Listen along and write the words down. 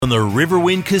On the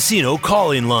Riverwind Casino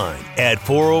calling line at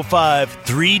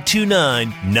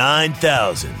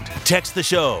 405-329-9000. Text the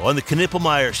show on the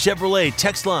Knippelmeyer Chevrolet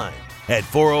text line at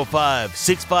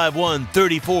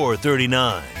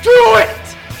 405-651-3439. Do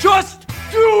it! Just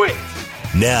do it!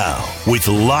 Now, with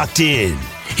Locked In,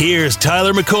 here's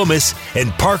Tyler McComas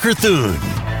and Parker Thune.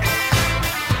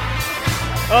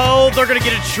 Oh, they're going to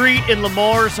get a treat in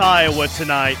Lamar's, Iowa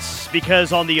tonight,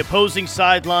 because on the opposing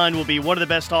sideline will be one of the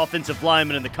best offensive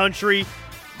linemen in the country.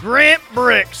 Grant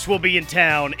Brix will be in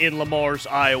town in Lamar's,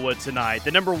 Iowa tonight.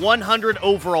 The number 100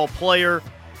 overall player,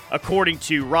 according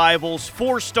to Rivals.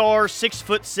 4-star,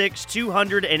 6'6",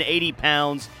 280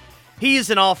 pounds. He is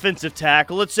an offensive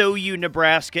tackle. It's OU,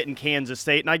 Nebraska, and Kansas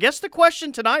State. And I guess the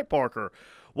question tonight, Parker,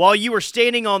 while you are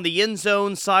standing on the end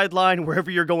zone, sideline, wherever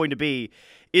you're going to be,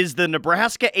 is the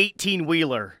Nebraska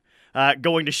 18-wheeler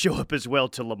going to show up as well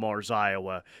to Lamar's,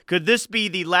 Iowa? Could this be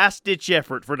the last-ditch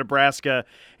effort for Nebraska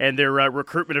and their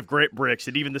recruitment of Grant Brix,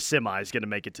 and even the semi is going to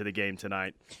make it to the game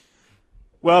tonight?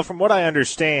 Well, from what I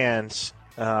understand,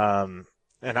 and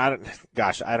I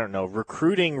don't know,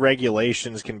 recruiting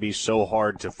regulations can be so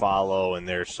hard to follow, and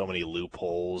there's so many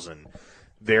loopholes and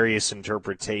various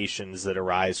interpretations that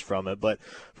arise from it. But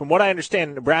from what I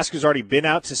understand, Nebraska's already been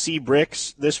out to see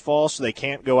Brix this fall, so they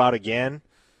can't go out again.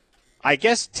 I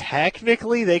guess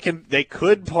technically they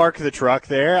could park the truck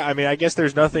there. I mean, I guess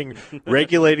there's nothing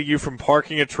regulating you from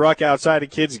parking a truck outside a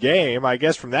kid's game. I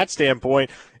guess from that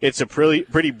standpoint, it's a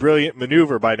pretty brilliant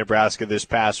maneuver by Nebraska this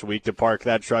past week to park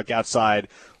that truck outside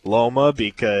Loma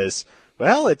because,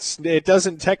 well, it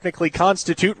doesn't technically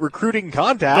constitute recruiting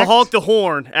contact. They'll honk the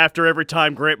horn after every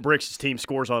time Grant Brix' team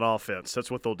scores on offense. That's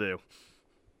what they'll do.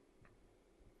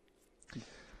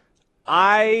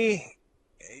 I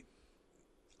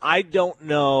don't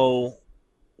know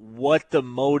what the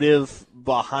motive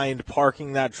behind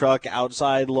parking that truck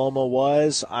outside Loma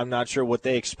was. I'm not sure what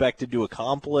they expected to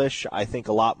accomplish. I think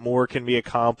a lot more can be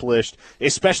accomplished,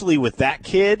 especially with that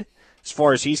kid. As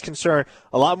far as he's concerned,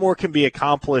 a lot more can be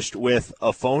accomplished with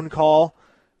a phone call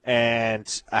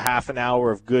and a half an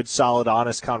hour of good, solid,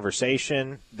 honest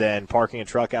conversation than parking a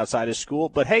truck outside his school.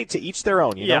 But, hey, to each their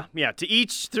own, you know? Yeah, to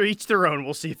each their own.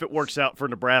 We'll see if it works out for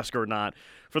Nebraska or not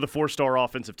for the 4-star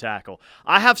offensive tackle.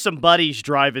 I have some buddies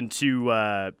driving to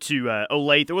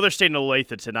Olathe. Well, they're staying in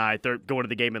Olathe tonight. They're going to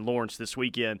the game in Lawrence this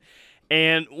weekend.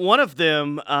 And one of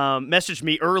them messaged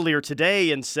me earlier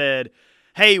today and said,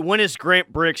 hey, when is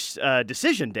Grant Brix'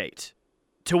 decision date?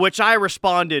 To which I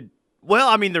responded, well,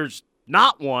 I mean, there's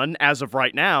not one as of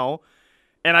right now.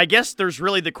 And I guess there's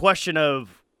really the question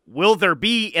of, will there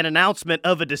be an announcement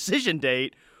of a decision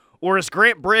date? Or is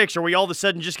Grant Brix, are we all of a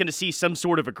sudden just going to see some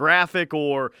sort of a graphic,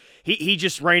 or he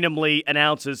just randomly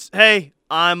announces, hey,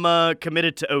 I'm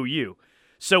committed to OU.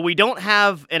 So we don't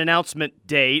have an announcement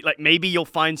date. Like maybe you'll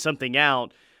find something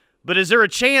out. But is there a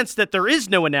chance that there is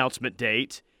no announcement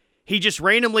date? He just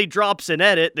randomly drops an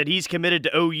edit that he's committed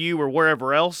to OU or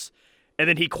wherever else, and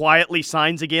then he quietly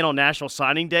signs again on National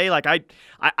Signing Day? Like I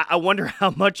wonder how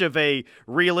much of a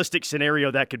realistic scenario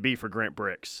that could be for Grant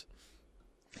Brix.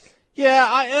 Yeah,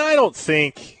 I don't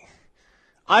think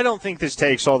this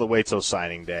takes all the way till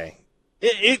signing day.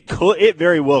 It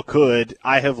very well could.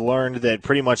 I have learned that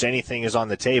pretty much anything is on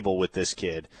the table with this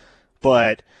kid,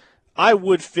 but I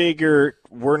would figure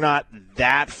we're not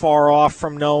that far off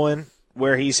from knowing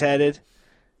where he's headed,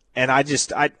 and I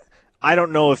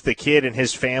don't know if the kid and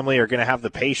his family are going to have the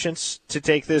patience to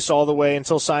take this all the way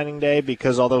until signing day,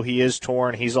 because although he is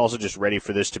torn, he's also just ready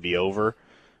for this to be over,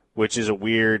 which is a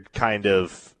weird kind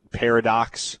of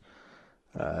paradox,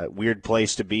 weird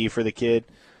place to be for the kid.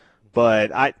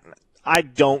 But I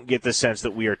don't get the sense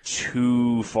that we are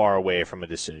too far away from a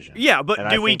decision. Yeah, but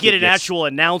do we get an actual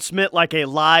announcement, like a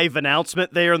live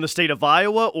announcement there in the state of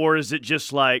Iowa, or is it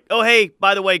just like, oh, hey,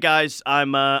 by the way, guys,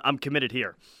 I'm committed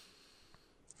here?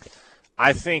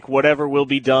 I think whatever will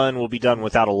be done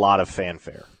without a lot of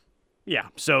fanfare. Yeah,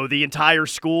 so the entire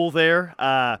school there,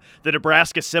 the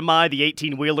Nebraska semi, the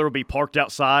 18-wheeler will be parked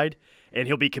outside, and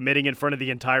he'll be committing in front of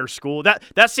the entire school.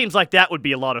 That seems like that would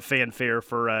be a lot of fanfare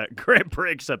for Grant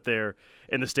Brix up there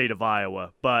in the state of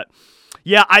Iowa. But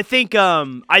yeah, I think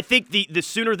the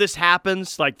sooner this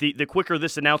happens, like the quicker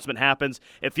this announcement happens,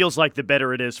 it feels like the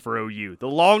better it is for OU. The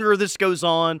longer this goes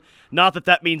on, not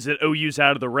that means that OU's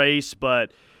out of the race,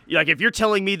 but like if you're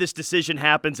telling me this decision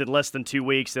happens in less than 2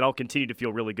 weeks, then I'll continue to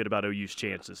feel really good about OU's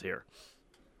chances here.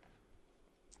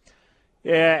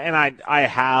 Yeah, and I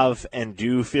have and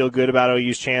do feel good about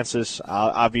OU's chances.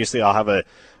 Obviously, I'll have a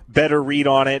better read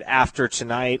on it after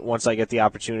tonight once I get the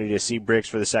opportunity to see Brix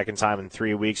for the second time in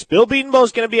 3 weeks. Bill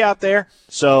Bedenbaugh's going to be out there,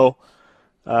 so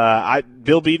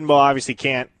Bill Bedenbaugh obviously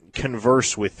can't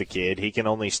converse with the kid. He can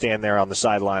only stand there on the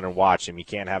sideline and watch him. He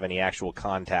can't have any actual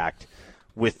contact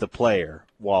with the player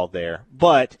while there.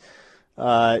 But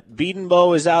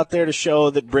Bedenbaugh is out there to show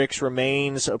that Brix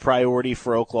remains a priority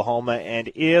for Oklahoma.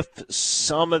 And if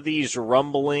some of these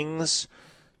rumblings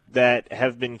that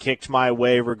have been kicked my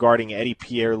way regarding Eddie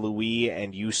Pierre-Louis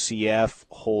and UCF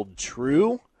hold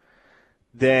true,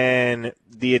 then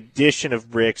the addition of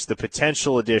Brix, the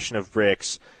potential addition of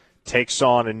Brix, takes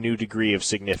on a new degree of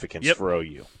significance for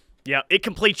OU. Yeah, it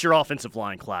completes your offensive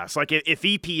line class. Like, if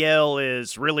EPL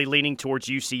is really leaning towards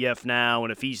UCF now,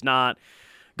 and if he's not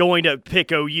going to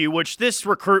pick OU, which this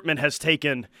recruitment has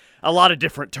taken a lot of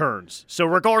different turns. So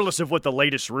regardless of what the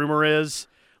latest rumor is,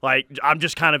 like, I'm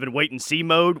just kind of in wait-and-see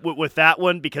mode with that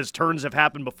one because turns have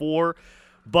happened before.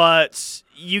 But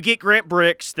you get Grant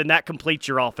Brix, then that completes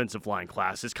your offensive line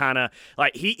class. It's kind of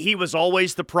like he was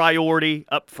always the priority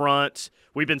up front.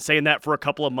 We've been saying that for a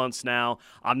couple of months now.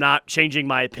 I'm not changing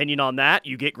my opinion on that.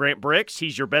 You get Grant Brix.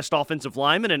 He's your best offensive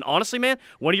lineman. And honestly, man,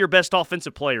 one of your best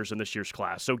offensive players in this year's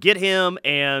class. So get him,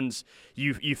 and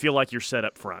you feel like you're set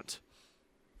up front.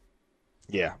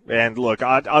 Yeah, and look,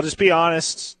 I'll just be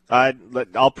honest.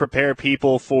 I'll prepare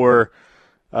people for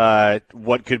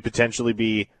what could potentially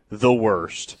be the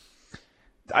worst.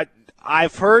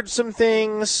 I've heard some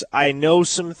things. I know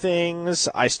some things.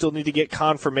 I still need to get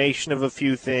confirmation of a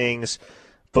few things.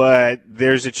 But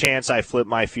there's a chance I flip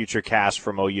my future cast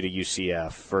from OU to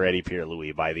UCF for Eddie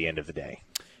Pierre-Louis by the end of the day.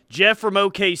 Jeff from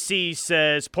OKC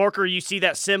says, Parker, you see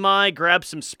that semi, grab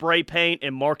some spray paint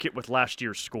and mark it with last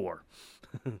year's score.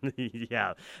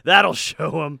 Yeah, that'll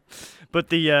show them.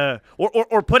 But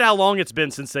or put how long it's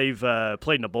been since they've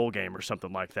played in a bowl game or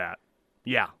something like that.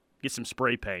 Yeah, get some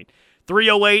spray paint.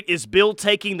 308, is Bill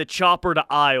taking the chopper to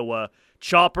Iowa?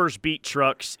 Choppers beat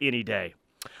trucks any day.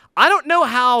 I don't know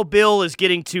how Bill is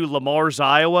getting to Lamar's,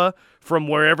 Iowa from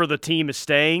wherever the team is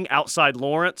staying outside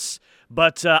Lawrence.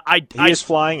 But he is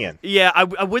flying in. Yeah,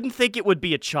 I wouldn't think it would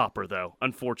be a chopper, though,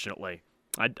 unfortunately.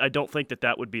 I don't think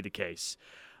that would be the case.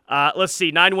 Let's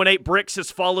see. 918 Brix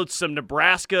has followed some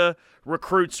Nebraska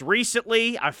recruits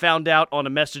recently. I found out on a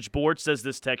message board, says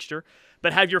this texture.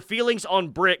 But have your feelings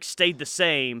on Brix stayed the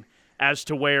same as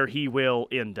to where he will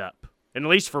end up? And at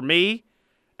least for me,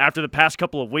 after the past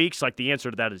couple of weeks, like, the answer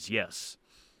to that is yes.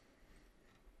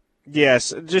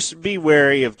 Yes, just be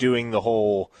wary of doing the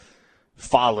whole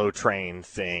follow train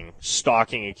thing,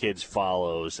 stalking a kid's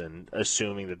follows and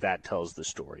assuming that tells the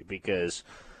story, because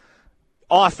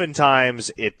oftentimes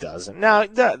it doesn't. Now,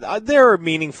 there are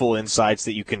meaningful insights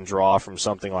that you can draw from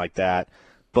something like that,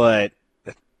 but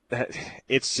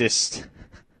it's just,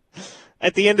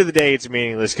 at the end of the day, it's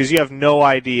meaningless because you have no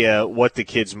idea what the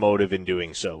kid's motive in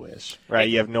doing so is, right?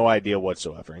 You have no idea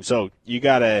whatsoever. And so you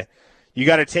gotta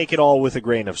take it all with a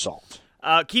grain of salt.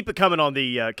 Keep it coming on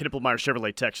the Knippelmeyer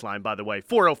Chevrolet text line, by the way,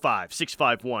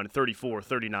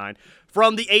 405-651-3439.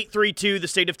 From the 832, the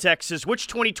state of Texas, which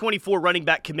 2024 running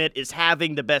back commit is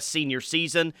having the best senior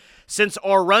season? Since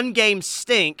our run game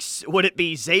stinks, would it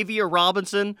be Xavier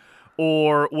Robinson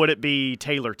or would it be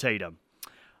Taylor Tatum?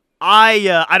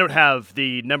 I don't have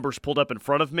the numbers pulled up in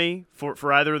front of me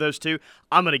for either of those two.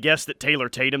 I'm going to guess that Taylor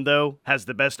Tatum, though, has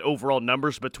the best overall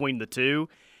numbers between the two.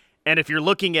 And if you're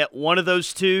looking at one of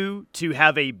those two to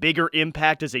have a bigger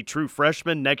impact as a true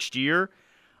freshman next year,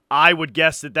 I would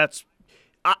guess that that's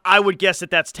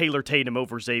Taylor Tatum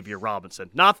over Xavier Robinson.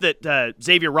 Not that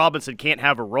Xavier Robinson can't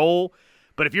have a role,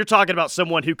 but if you're talking about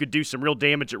someone who could do some real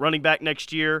damage at running back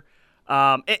next year,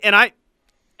 and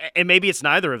maybe it's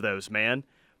neither of those, man,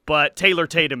 but Taylor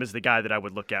Tatum is the guy that I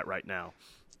would look at right now.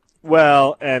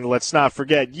 Well, and let's not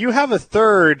forget, you have a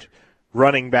third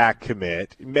running back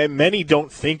commit. Many don't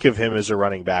think of him as a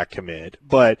running back commit,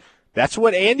 but that's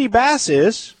what Andy Bass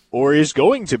is, or is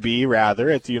going to be, rather,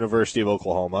 at the University of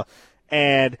Oklahoma.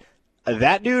 And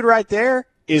that dude right there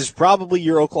is probably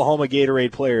your Oklahoma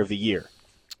Gatorade Player of the Year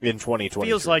in 2020.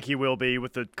 Feels like he will be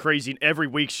with the crazy – every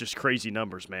week's just crazy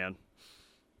numbers, man.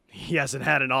 He hasn't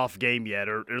had an off game yet,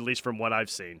 or at least from what I've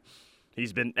seen.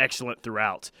 He's been excellent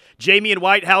throughout. Jamie in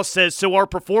White House says, so our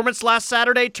performance last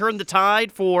Saturday turned the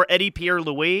tide for Eddie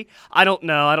Pierre-Louis? I don't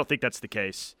know. I don't think that's the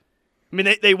case. I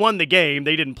mean, they won the game.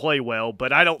 They didn't play well,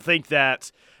 but I don't think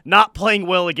that not playing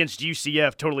well against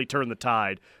UCF totally turned the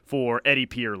tide for Eddie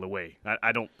Pierre-Louis.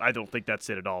 I don't think that's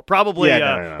it at all. Probably,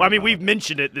 no, we've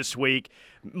mentioned it this week.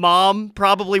 Mom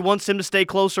probably wants him to stay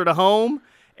closer to home,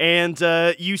 and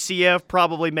UCF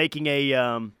probably making a,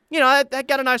 that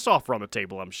got a nice offer on the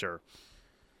table, I'm sure.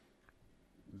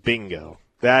 Bingo.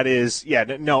 That is,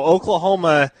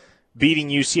 Oklahoma beating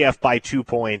UCF by 2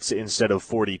 points instead of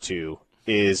 42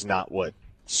 is not what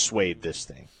swayed this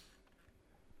thing.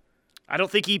 I don't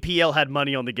think EPL had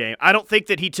money on the game. I don't think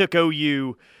that he took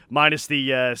OU minus the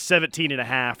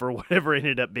 17.5 or whatever it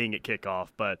ended up being at kickoff.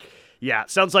 But, yeah,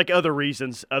 sounds like other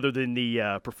reasons other than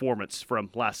the performance from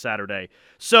last Saturday.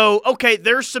 So, okay,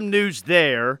 there's some news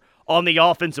there on the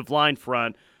offensive line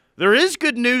front. There is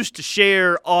good news to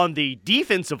share on the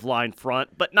defensive line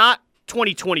front, but not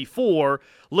 2024,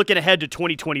 looking ahead to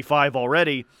 2025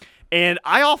 already. And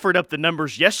I offered up the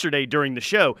numbers yesterday during the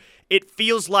show. It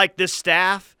feels like this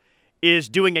staff is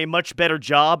doing a much better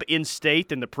job in state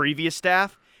than the previous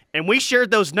staff. And we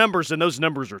shared those numbers, and those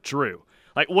numbers are true.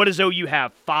 Like, what does OU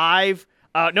have?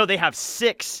 They have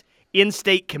 6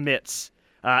 in-state commits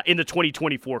in the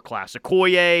 2024 class.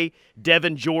 Okoye,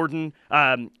 Devin Jordan,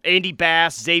 Andy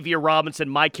Bass, Xavier Robinson,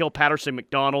 Michael Patterson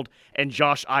McDonald, and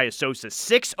Josh Iasosa.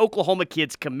 6 Oklahoma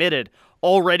kids committed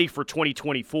already for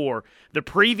 2024. The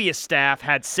previous staff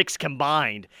had 6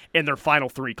 combined in their final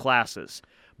 3 classes.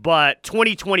 But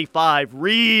 2025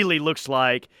 really looks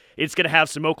like it's going to have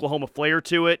some Oklahoma flair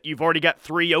to it. You've already got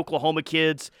 3 Oklahoma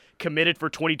kids committed for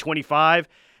 2025.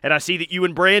 And I see that you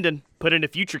and Brandon put in a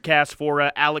future cast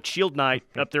for Alex Shield Knight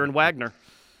up there in Wagner.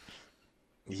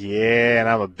 Yeah, and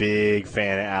I'm a big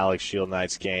fan of Alex Shield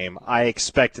Knight's game. I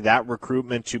expect that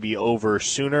recruitment to be over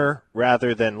sooner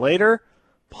rather than later.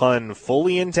 Pun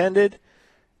fully intended.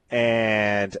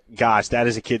 And, gosh, that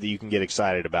is a kid that you can get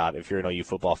excited about if you're an OU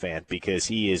football fan because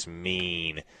he is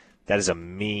mean. That is a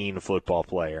mean football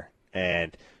player.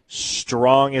 And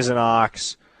strong as an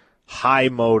ox, high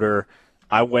motor.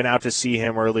 I went out to see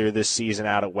him earlier this season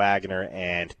out at Wagner,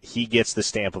 and he gets the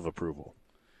stamp of approval.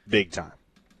 Big time.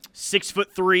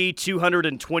 6'3",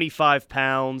 225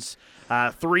 pounds,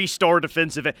 3-star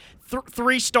defensive.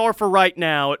 3-star for right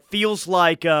now. It feels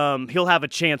like he'll have a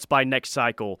chance by next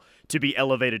cycle to be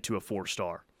elevated to a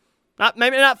 4-star.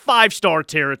 Maybe not 5-star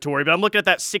territory, but I'm looking at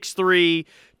that 6'3",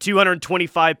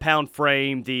 225-pound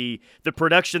frame, the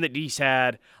production that he's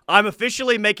had. I'm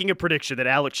officially making a prediction that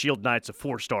Alex Shield Knight's a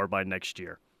 4-star by next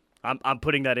year. I'm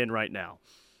putting that in right now.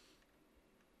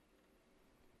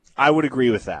 I would agree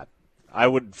with that. I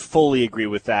would fully agree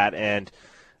with that. And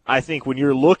I think when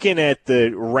you're looking at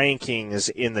the rankings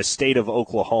in the state of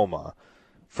Oklahoma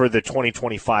for the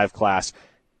 2025 class,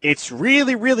 it's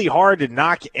really, really hard to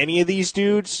knock any of these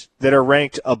dudes that are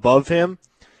ranked above him.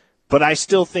 But I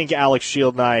still think Alex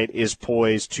Shield Knight is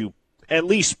poised to at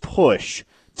least push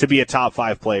to be a top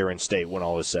 5 player in state when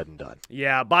all is said and done.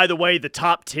 Yeah, by the way, the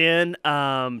top 10,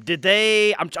 I'm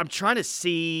trying to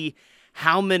see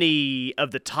how many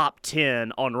of the top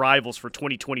 10 on Rivals for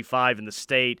 2025 in the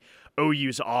state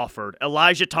OU's offered.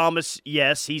 Elijah Thomas,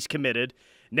 yes, he's committed.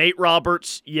 Nate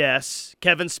Roberts, yes.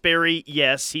 Kevin Sperry,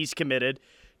 yes, he's committed.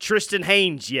 Tristan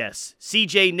Haynes, yes.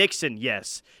 C.J. Nixon,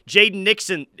 yes. Jaden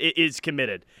Nixon is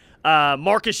committed.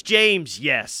 Marcus James,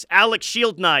 yes. Alex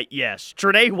Shield Knight, yes.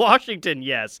 Trinae Washington,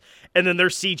 yes. And then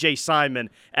there's C.J. Simon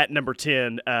at number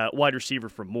 10, wide receiver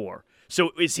from Moore.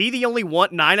 So is he the only one?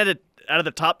 9 out of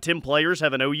the top 10 players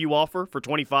have an OU offer for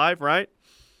 25, right?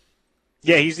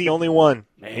 Yeah, he's the only one.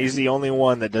 Man. He's the only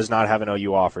one that does not have an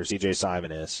OU offer. C.J.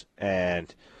 Simon is.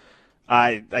 And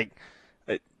the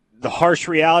harsh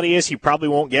reality is he probably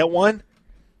won't get one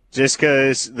just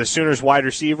because the Sooners wide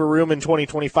receiver room in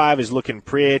 2025 is looking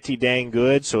pretty dang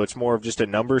good, so it's more of just a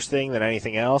numbers thing than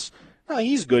anything else. No,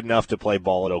 he's good enough to play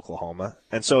ball at Oklahoma.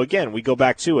 And so, again, we go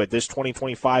back to it. This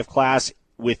 2025 class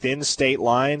within state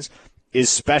lines is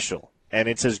special, and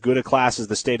it's as good a class as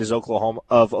the state of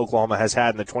Oklahoma has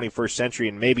had in the 21st century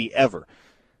and maybe ever.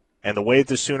 And the way that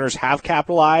the Sooners have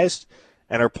capitalized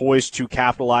and are poised to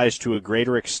capitalize to a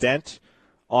greater extent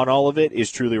on all of it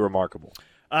is truly remarkable.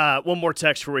 One more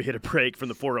text before we hit a break from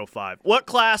the 405. What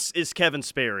class is Kevin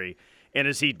Sperry, and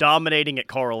is he dominating at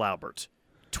Carl Albert?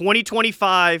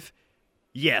 2025,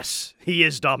 yes, he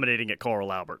is dominating at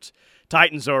Carl Albert.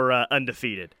 Titans are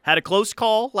undefeated. Had a close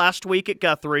call last week at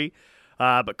Guthrie,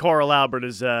 but Carl Albert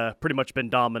has pretty much been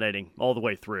dominating all the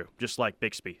way through, just like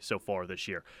Bixby so far this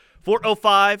year.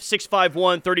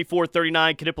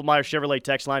 405-651-3439, Knippelmeyer Chevrolet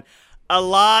text line. A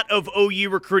lot of OU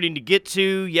recruiting to get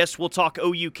to. Yes, we'll talk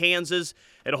OU Kansas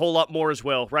and a whole lot more as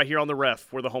well right here on The Ref.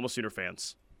 We're the home of Sooner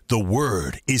fans. The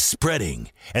word is spreading,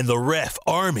 and the Ref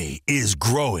Army is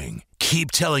growing.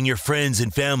 Keep telling your friends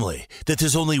and family that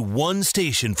there's only one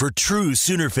station for true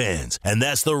Sooner fans, and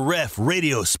that's the Ref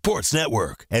Radio Sports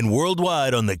Network, and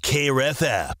worldwide on the KREF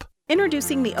app.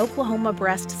 Introducing the Oklahoma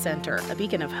Breast Center, a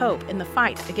beacon of hope in the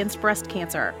fight against breast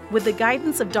cancer. With the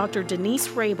guidance of Dr. Denise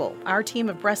Rabel, our team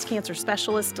of breast cancer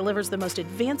specialists delivers the most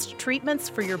advanced treatments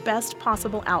for your best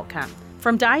possible outcome.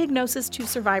 From diagnosis to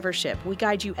survivorship, we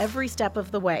guide you every step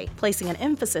of the way, placing an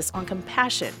emphasis on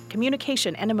compassion,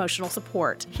 communication, and emotional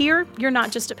support. Here, you're not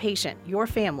just a patient, you're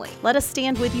family. Let us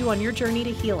stand with you on your journey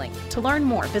to healing. To learn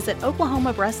more, visit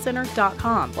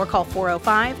oklahomabreastcenter.com or call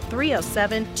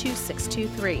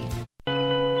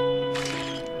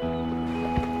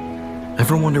 405-307-2623.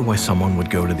 Ever wonder why someone would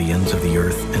go to the ends of the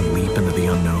earth and leap into the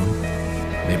unknown?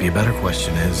 Maybe a better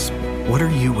question is, what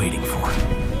are you waiting for?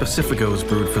 Pacifico is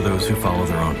brewed for those who follow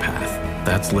their own path.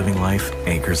 That's living life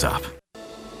anchors up.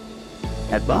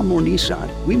 At Bob Moore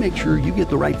Nissan, we make sure you get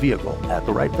the right vehicle at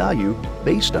the right value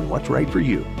based on what's right for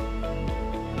you.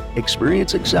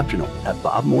 Experience exceptional at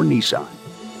Bob Moore Nissan,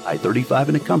 I-35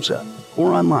 in Tecumseh,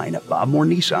 or online at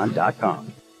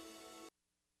bobmoorenissan.com.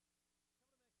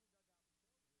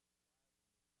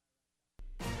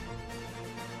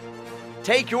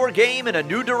 Take your game in a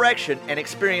new direction and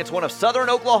experience one of Southern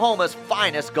Oklahoma's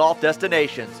finest golf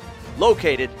destinations.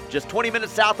 Located just 20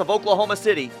 minutes south of Oklahoma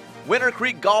City, Winter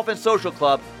Creek Golf and Social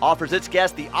Club offers its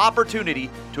guests the opportunity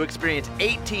to experience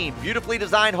 18 beautifully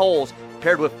designed holes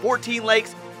paired with 14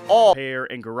 lakes, all pair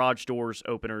and garage doors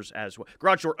openers as well.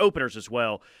 Garage door openers as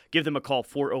well. Give them a call,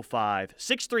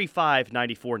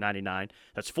 405-635-9499.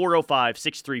 That's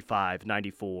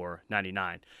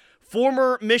 405-635-9499.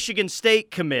 Former Michigan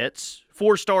State commits,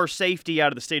 four-star safety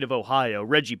out of the state of Ohio,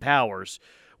 Reggie Powers,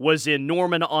 was in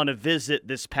Norman on a visit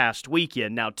this past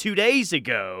weekend. Now, 2 days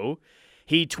ago,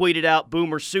 he tweeted out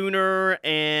Boomer Sooner,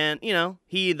 and,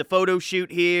 he the photo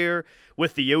shoot here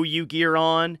with the OU gear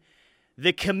on.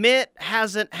 The commit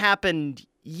hasn't happened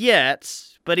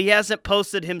yet, but he hasn't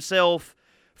posted himself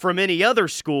from any other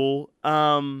school.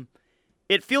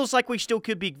 It feels like we still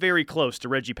could be very close to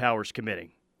Reggie Powers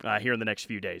committing here in the next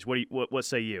few days. What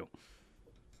say you?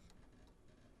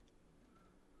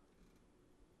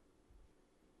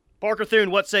 Parker Thune,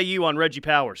 what say you on Reggie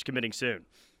Powers committing soon?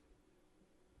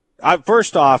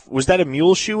 First off, was that a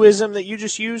mule shoeism that you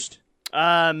just used? No,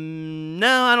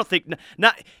 I don't think.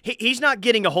 He's not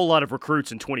getting a whole lot of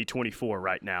recruits in 2024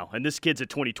 right now, and this kid's a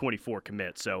 2024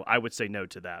 commit, so I would say no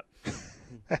to that.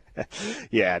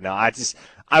 Yeah, no, I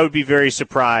would be very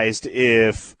surprised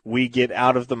if we get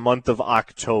out of the month of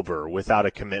October without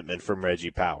a commitment from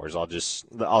Reggie Powers.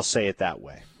 I'll say it that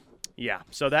way. Yeah,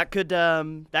 so that could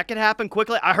happen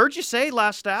quickly. I heard you say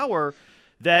last hour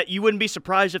that you wouldn't be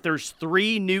surprised if there's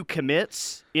 3 new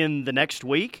commits in the next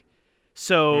week.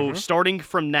 So starting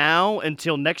from now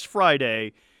until next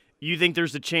Friday, you think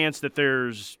there's a chance that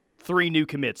there's 3 new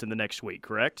commits in the next week,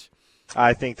 correct?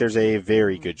 I think there's a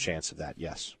very good chance of that,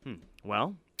 yes.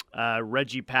 Well,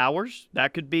 Reggie Powers,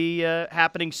 that could be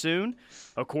happening soon.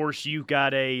 Of course, you've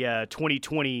got a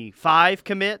 2025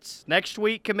 commits next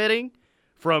week committing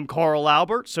from Carl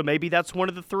Albert, so maybe that's one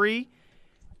of the 3.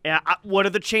 What are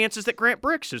the chances that Grant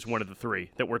Brix is one of the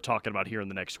 3 that we're talking about here in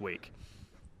the next week?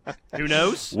 Who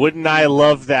knows? Wouldn't I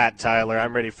love that, Tyler?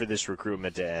 I'm ready for this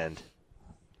recruitment to end.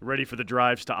 Ready for the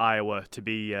drives to Iowa to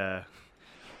be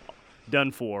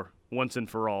done for once and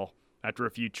for all after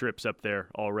a few trips up there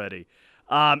already.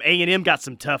 A&M got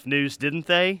some tough news, didn't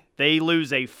they? They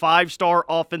lose a 5-star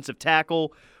offensive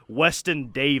tackle,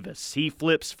 Weston Davis. He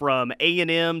flips from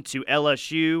A&M to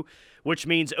LSU, which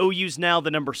means OU's now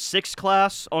the number 6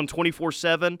 class on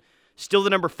 24/7, still the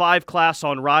number 5 class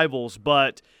on Rivals,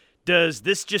 but does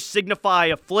this just signify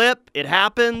a flip? It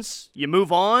happens, you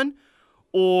move on?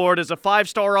 Or does a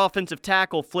 5-star offensive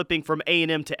tackle flipping from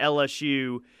A&M to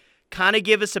LSU kind of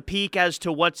give us a peek as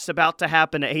to what's about to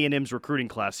happen to A&M's recruiting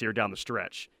class here down the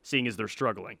stretch, seeing as they're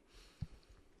struggling?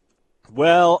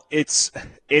 Well, it's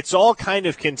all kind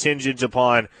of contingent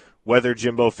upon whether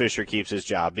Jimbo Fisher keeps his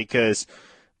job, because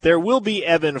there will be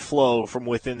ebb and flow from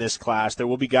within this class. There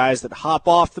will be guys that hop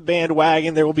off the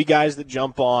bandwagon. There will be guys that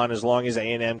jump on as long as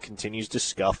A&M continues to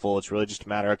scuffle. It's really just a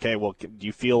matter, okay, well, do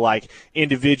you feel like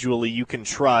individually you can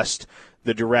trust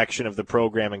the direction of the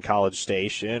program in College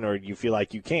Station, or do you feel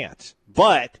like you can't?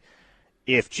 But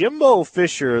if Jimbo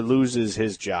Fisher loses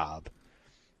his job,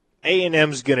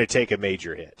 A&M's going to take a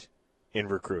major hit in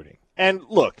recruiting. And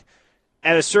look,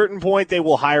 at a certain point they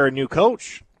will hire a new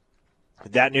coach.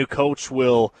 That new coach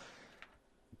will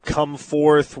come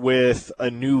forth with a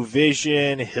new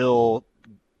vision. He'll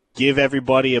give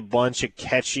everybody a bunch of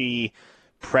catchy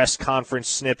press conference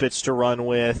snippets to run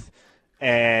with,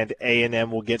 and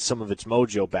A&M will get some of its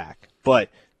mojo back. But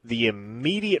the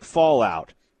immediate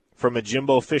fallout from a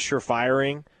Jimbo Fisher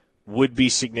firing would be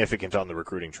significant on the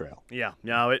recruiting trail. Yeah,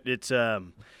 no, it's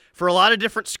for a lot of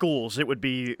different schools, it would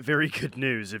be very good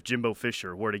news if Jimbo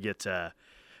Fisher were to get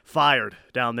fired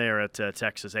down there at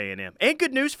Texas A&M. And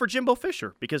good news for Jimbo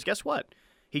Fisher, because guess what?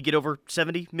 He'd get over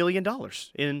 $70 million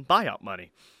in buyout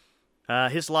money.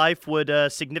 his life would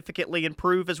significantly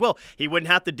improve as well. He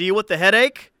wouldn't have to deal with the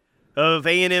headache of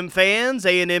A&M fans,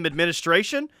 A&M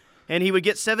administration, and he would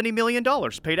get $70 million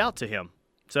paid out to him.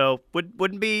 So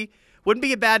wouldn't be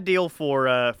a bad deal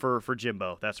for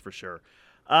Jimbo, that's for sure.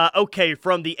 Okay,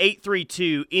 from the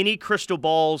 832, any crystal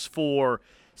balls for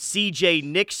C.J.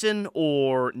 Nixon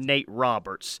or Nate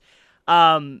Roberts?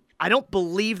 I don't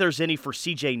believe there's any for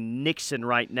C.J. Nixon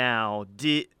right now.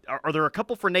 Are there a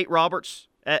couple for Nate Roberts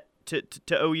to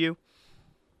OU?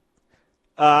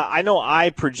 I know I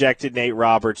projected Nate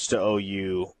Roberts to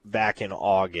OU back in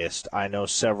August. I know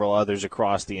several others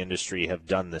across the industry have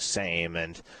done the same,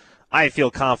 and I feel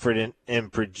confident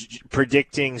in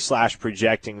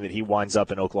predicting/projecting that he winds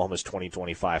up in Oklahoma's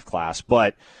 2025 class.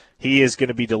 But he is going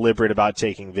to be deliberate about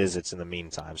taking visits in the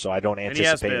meantime, so I don't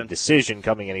anticipate a decision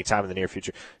coming anytime in the near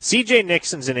future. C.J.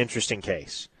 Nixon's an interesting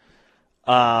case,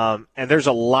 and there's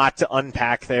a lot to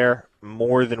unpack there,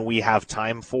 more than we have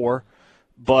time for.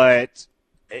 But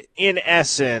in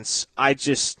essence, I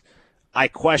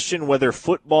question whether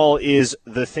football is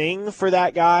the thing for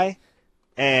that guy.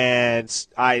 And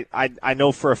I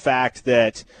know for a fact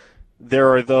that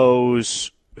there are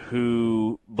those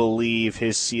who believe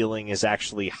his ceiling is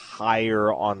actually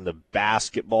higher on the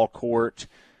basketball court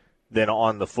than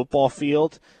on the football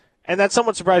field. And that's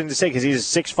somewhat surprising to say because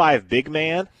he's a 6'5" big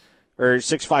man, or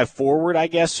 6'5" forward, I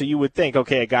guess. So you would think,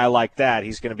 okay, a guy like that,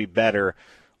 he's going to be better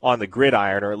on the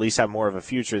gridiron, or at least have more of a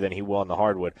future than he will on the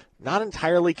hardwood. Not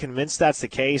entirely convinced that's the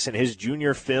case, and his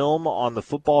junior film on the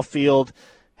football field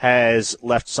has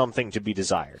left something to be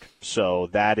desired. So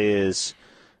that is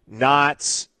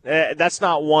not that's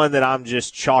not one that I'm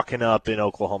just chalking up in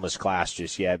Oklahoma's class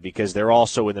just yet, because they're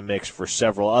also in the mix for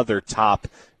several other top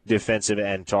defensive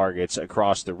end targets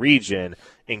across the region,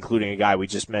 including a guy we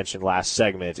just mentioned last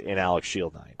segment in Alex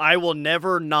Shieldnight. I will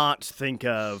never not think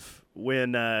of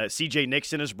when C.J.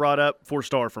 Nixon is brought up,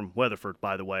 4-star from Weatherford,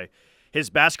 by the way. His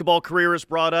basketball career is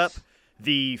brought up,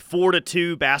 the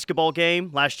 4-2 basketball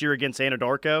game last year against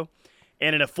Anadarko.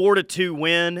 And in a 4-2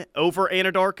 win over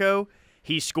Anadarko,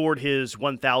 he scored his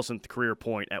 1,000th career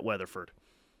point at Weatherford.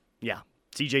 Yeah,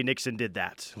 C.J. Nixon did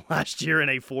that last year in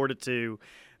a 4-2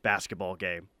 basketball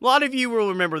game. A lot of you will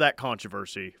remember that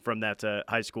controversy from that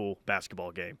high school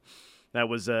basketball game. That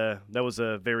was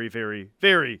a very, very,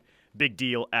 very big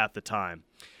deal at the time.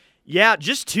 Yeah,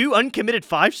 just 2 uncommitted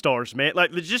 5-stars, man.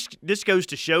 Like, this goes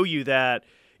to show you that,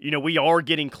 you know, we are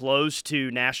getting close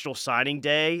to National Signing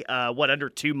Day. Under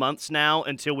 2 months now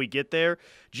until we get there?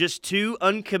 Just 2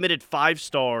 uncommitted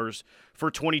 5-stars for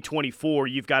 2024.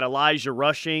 You've got Elijah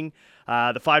Rushing,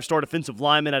 the 5-star defensive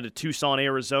lineman out of Tucson,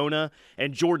 Arizona,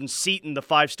 and Jordan Seaton, the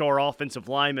 5-star offensive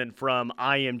lineman from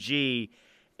IMG.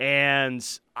 And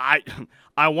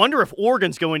I wonder if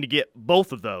Oregon's going to get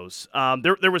both of those.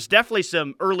 There was definitely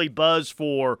some early buzz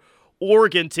for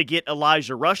Oregon to get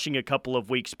Elijah Rushing a couple of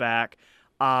weeks back.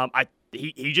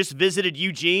 He just visited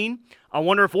Eugene. I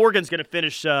wonder if Oregon's going to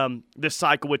finish this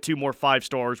cycle with 2 more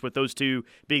 5-stars, with those 2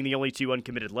 being the only 2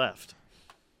 uncommitted left.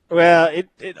 Well,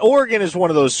 Oregon is one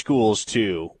of those schools,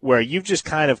 too, where you've just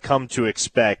kind of come to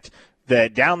expect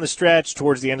that down the stretch,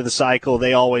 towards the end of the cycle,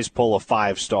 they always pull a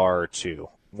 5-star or 2.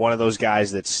 One of those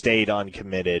guys that stayed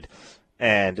uncommitted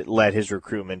and let his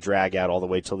recruitment drag out all the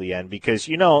way till the end. Because,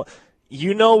 you know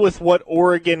with what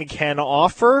Oregon can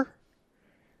offer,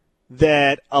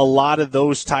 that a lot of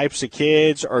those types of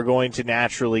kids are going to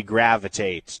naturally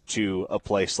gravitate to a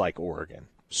place like Oregon.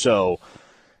 So,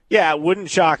 yeah, it wouldn't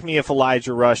shock me if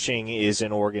Elijah Rushing is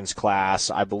in Oregon's class.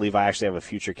 I believe I actually have a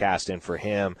future cast in for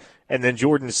him. And then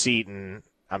Jordan Seaton,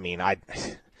 I mean, I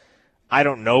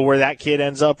don't know where that kid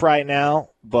ends up right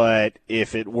now, but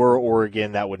if it were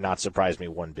Oregon, that would not surprise me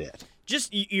one bit.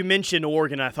 Just, you mentioned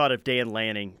Oregon, I thought of Dan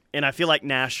Lanning, and I feel like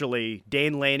nationally,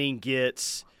 Dan Lanning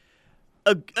gets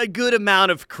a good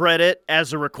amount of credit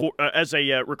as a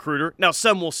recruiter. Now,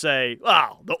 some will say,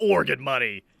 "Oh, the Oregon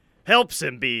money helps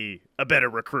him be a better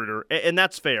recruiter," and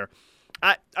that's fair.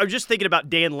 I was just thinking about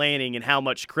Dan Lanning and how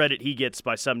much credit he gets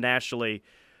by some nationally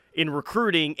in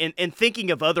recruiting, and thinking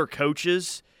of other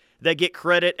coaches that get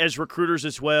credit as recruiters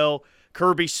as well.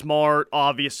 Kirby Smart,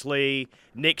 obviously.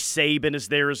 Nick Saban is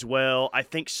there as well. I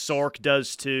think Sark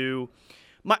does too.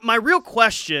 My real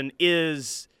question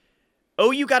is,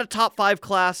 OU got a top 5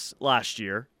 class last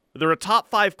year. They're a top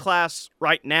 5 class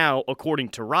right now, according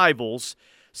to Rivals,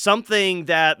 something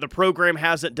that the program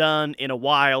hasn't done in a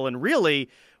while. And really,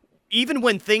 even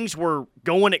when things were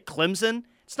going at Clemson,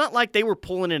 it's not like they were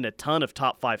pulling in a ton of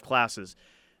top 5 classes.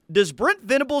 Does Brent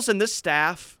Venables and this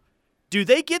staff, do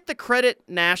they get the credit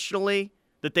nationally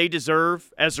that they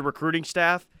deserve as a recruiting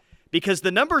staff? because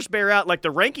the numbers bear out. Like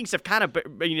the rankings have kind of,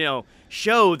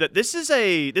 show that this is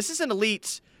an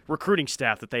elite recruiting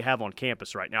staff that they have on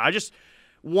campus right now. I just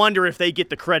wonder if they get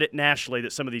the credit nationally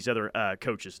that some of these other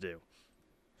coaches do.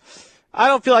 I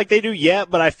don't feel like they do yet,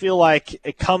 but I feel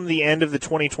like come the end of the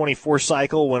 2024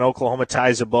 cycle, when Oklahoma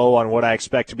ties a bow on what I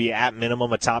expect to be at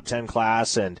minimum a top 10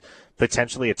 class and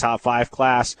potentially a top 5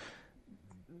 class,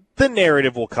 the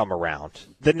narrative will come around.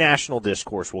 The national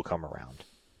discourse will come around.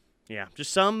 Yeah,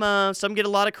 just some get a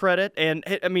lot of credit, and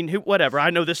I mean, whatever. I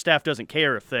know this staff doesn't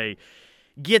care if they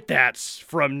get that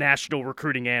from national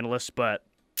recruiting analysts, but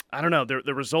I don't know.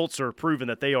 The results are proving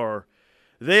that they are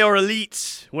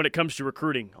elite when it comes to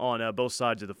recruiting on both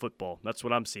sides of the football. That's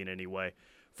what I'm seeing anyway.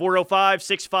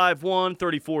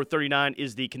 405-651-3439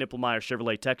 is the Knippelmeyer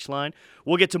Chevrolet text line.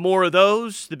 We'll get to more of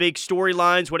those, the big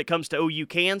storylines when it comes to OU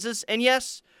Kansas, and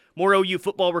yes, more OU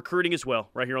football recruiting as well,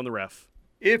 right here on the Ref.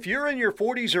 If you're in your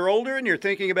 40s or older and you're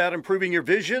thinking about improving your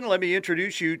vision, let me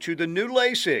introduce you to the new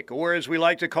LASIK, or as we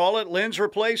like to call it, lens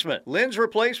replacement. Lens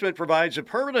replacement provides a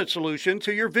permanent solution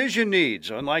to your vision needs,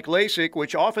 unlike LASIK,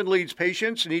 which often leads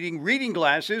patients needing reading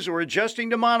glasses or adjusting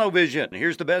to monovision.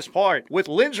 Here's the best part. With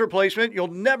lens replacement, you'll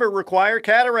never require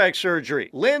cataract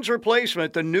surgery. Lens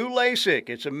replacement, the new LASIK.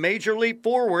 It's a major leap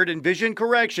forward in vision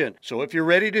correction. So if you're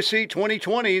ready to see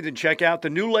 2020, then check out the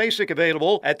new LASIK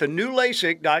available at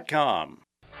thenewlasik.com.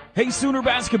 Hey, Sooner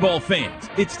basketball fans,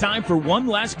 it's time for one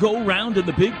last go-round in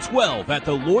the Big 12 at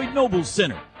the Lloyd Nobles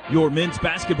Center. Your men's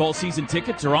basketball season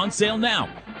tickets are on sale now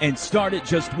and start at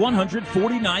just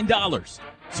 $149.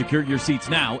 Secure your seats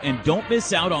now and don't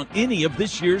miss out on any of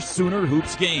this year's Sooner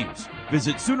Hoops games.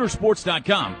 Visit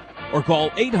Soonersports.com or call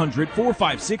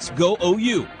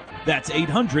 800-456-GO-OU. That's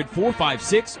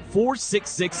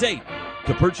 800-456-4668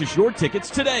 to purchase your tickets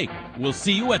today. We'll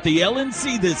see you at the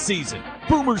LNC this season.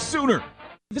 Boomer Sooner!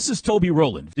 This is Toby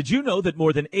Rowland. Did you know that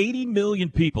more than 80 million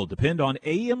people depend on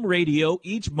AM radio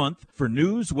each month for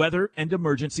news, weather, and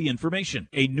emergency information?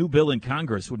 A new bill in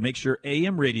Congress would make sure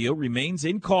AM radio remains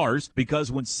in cars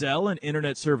because when cell and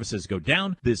internet services go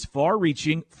down, this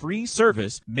far-reaching free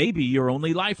service may be your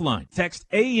only lifeline. Text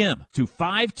AM to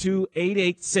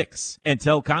 52886 and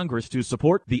tell Congress to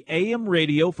support the AM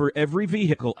Radio for Every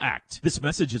Vehicle Act. This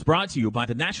message is brought to you by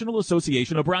the National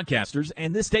Association of Broadcasters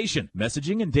and this station.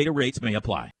 Messaging and data rates may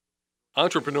apply.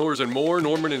 Entrepreneurs in Moore,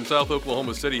 Norman, and South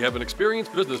Oklahoma City have an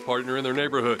experienced business partner in their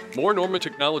neighborhood. Moore Norman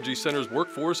Technology Center's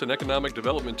Workforce and Economic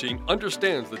Development Team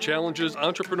understands the challenges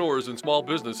entrepreneurs and small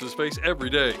businesses face every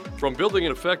day. From building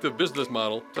an effective business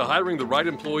model to hiring the right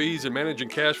employees and managing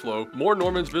cash flow, Moore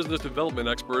Norman's business development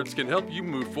experts can help you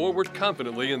move forward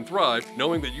confidently and thrive,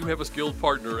 knowing that you have a skilled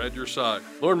partner at your side.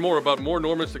 Learn more about Moore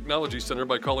Norman's Technology Center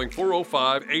by calling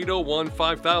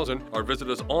 405-801-5000 or visit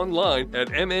us online at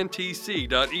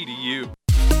mntc.edu.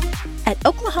 At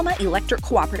Oklahoma Electric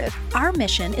Cooperative, our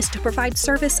mission is to provide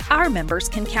service our members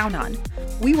can count on.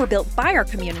 We were built by our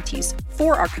communities,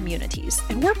 for our communities,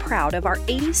 and we're proud of our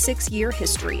 86-year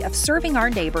history of serving our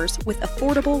neighbors with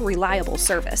affordable, reliable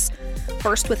service.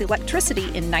 First with electricity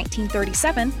in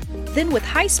 1937, then with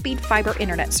high-speed fiber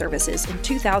internet services in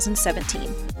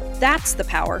 2017. That's the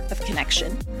power of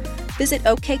connection. Visit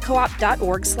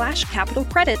okcoop.org/capital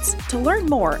credits to learn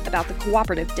more about the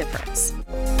cooperative difference.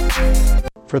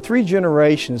 For 3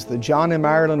 generations, the John M.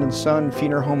 Ireland & Son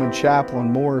Funeral Home and Chapel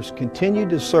in Morris continued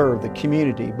to serve the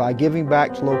community by giving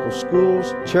back to local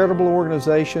schools, charitable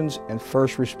organizations, and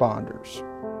first responders.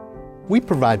 We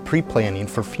provide pre-planning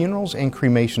for funerals and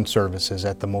cremation services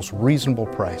at the most reasonable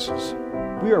prices.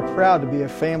 We are proud to be a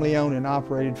family-owned and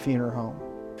operated funeral home.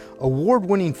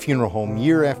 Award-winning funeral home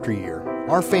year after year,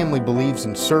 our family believes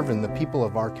in serving the people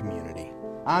of our community.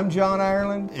 I'm John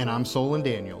Ireland. And I'm Solon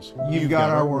Daniels. You've got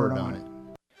our word on it.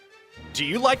 Do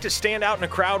you like to stand out in a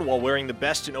crowd while wearing the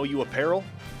best in OU apparel?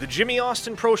 The Jimmy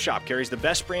Austin Pro Shop carries the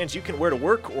best brands you can wear to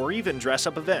work or even dress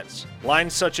up events.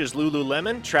 Lines such as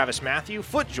Lululemon, Travis Mathew,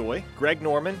 FootJoy, Greg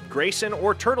Norman, Grayson,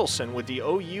 or Turtleson with the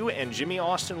OU and Jimmy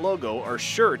Austin logo are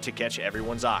sure to catch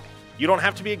everyone's eye. You don't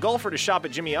have to be a golfer to shop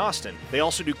at Jimmy Austin. They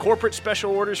also do corporate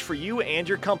special orders for you and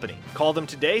your company. Call them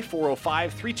today,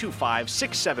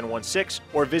 405-325-6716,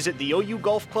 or visit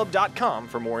theougolfclub.com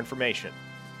for more information.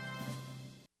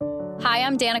 Hi,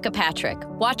 I'm Danica Patrick.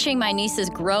 Watching my nieces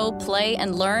grow, play,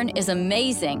 and learn is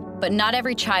amazing, but not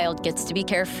every child gets to be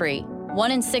carefree. 1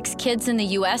 in 6 kids in the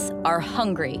U.S. are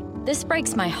hungry. This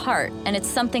breaks my heart, and it's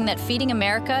something that Feeding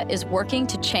America is working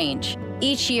to change.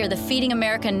 Each year, the Feeding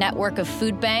America network of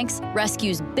food banks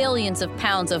rescues billions of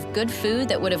pounds of good food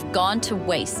that would have gone to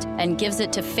waste and gives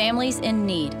it to families in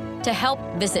need. To help,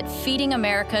 visit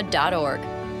feedingamerica.org.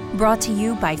 Brought to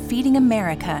you by Feeding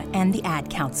America and the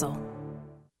Ad Council.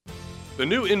 The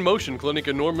new In Motion clinic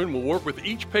in Norman will work with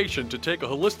each patient to take a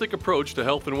holistic approach to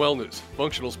health and wellness.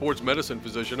 Functional sports medicine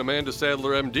physician Amanda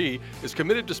Sadler, MD, is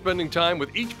committed to spending time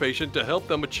with each patient to help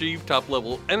them achieve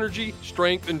top-level energy,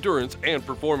 strength, endurance, and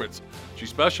performance. She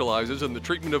specializes in the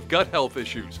treatment of gut health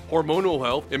issues, hormonal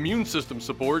health, immune system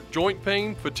support, joint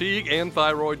pain, fatigue, and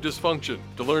thyroid dysfunction.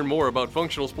 To learn more about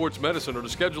functional sports medicine or to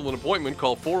schedule an appointment,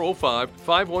 call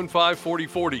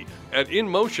 405-515-4040. At In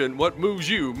Motion, what moves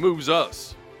you moves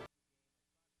us.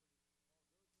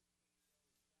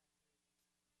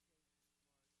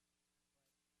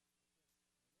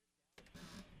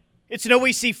 It's an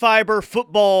OEC Fiber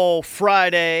Football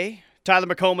Friday. Tyler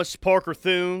McComas, Parker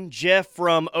Thune, Jeff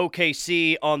from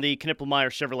OKC on the Knippelmeyer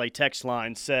Chevrolet text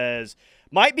line says,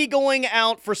 might be going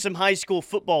out for some high school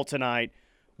football tonight.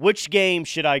 Which game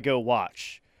should I go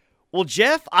watch? Well,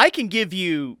 Jeff, I can give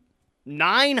you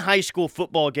 9 high school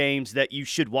football games that you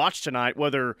should watch tonight,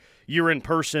 whether you're in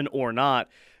person or not.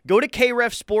 Go to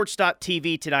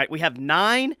krefsports.tv tonight. We have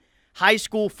 9 high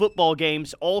school football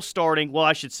games all starting,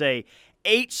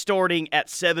 8 starting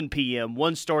at 7 p.m.,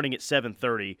 1 starting at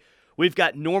 7:30. We've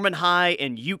got Norman High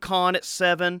and Yukon at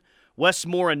 7,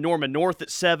 Westmore and Norman North at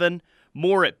 7,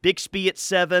 Moore at Bixby at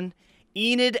 7,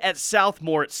 Enid at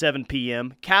Southmore at 7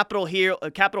 p.m., Capitol Hill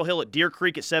at Deer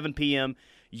Creek at 7 p.m.,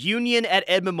 Union at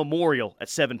Edmond Memorial at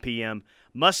 7 p.m.,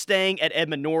 Mustang at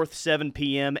Edmond North 7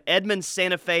 p.m., Edmond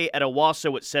Santa Fe at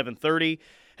Owasso at 7:30,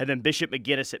 and then Bishop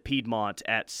McGinnis at Piedmont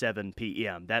at 7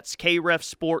 p.m. That's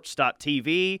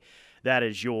krefsports.tv. That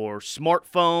is your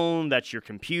smartphone, that's your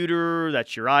computer,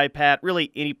 that's your iPad,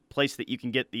 really any place that you can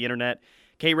get the internet.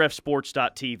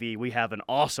 krefsports.tv. We have an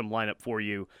awesome lineup for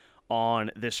you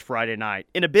on this Friday night.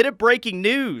 In a bit of breaking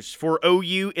news for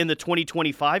OU in the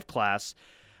 2025 class,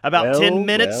 about 10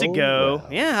 minutes ago.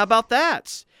 Yeah, how about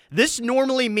that? This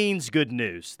normally means good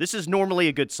news. This is normally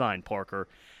a good sign, Parker.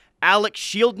 Alex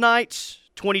Shieldknight,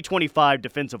 2025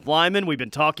 defensive lineman. We've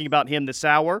been talking about him this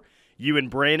hour. You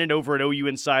and Brandon over at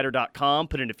OUinsider.com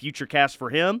put in a future cast for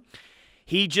him.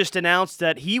 He just announced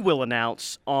that he will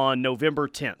announce on November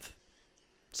 10th.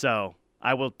 So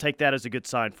I will take that as a good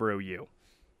sign for OU.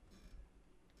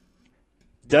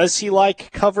 Does he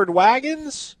like covered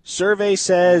wagons? Survey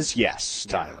says yes,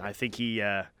 Tyler.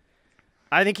 Yeah,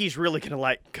 I think he's really going to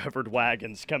like covered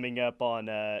wagons coming up on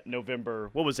November.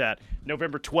 What was that?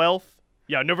 November 12th?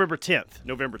 Yeah, November 10th.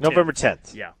 November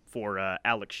 10th. Yeah, for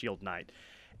Alex Shieldknight.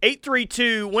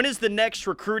 832, when is the next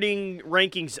recruiting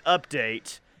rankings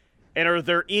update? And are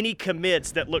there any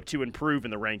commits that look to improve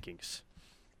in the rankings?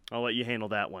 I'll let you handle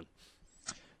that one.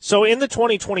 So in the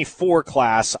 2024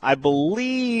 class, I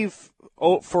believe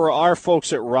for our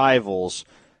folks at Rivals,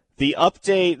 the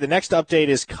next update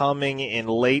is coming in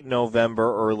late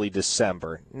November, early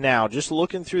December. Now, just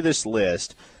looking through this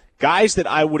list, guys that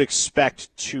I would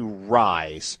expect to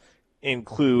rise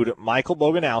include Michael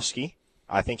Boganowski.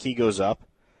 I think he goes up.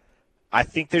 I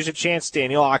think there's a chance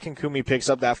Daniel Akinkumi picks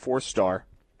up that 4th star.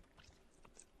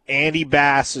 Andy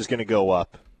Bass is going to go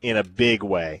up in a big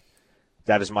way.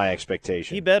 That is my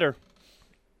expectation. He better.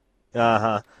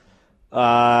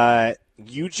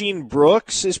 Eugene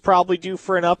Brooks is probably due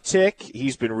for an uptick.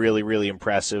 He's been really, really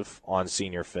impressive on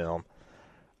senior film.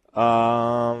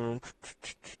 I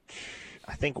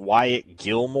think Wyatt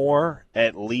Gilmore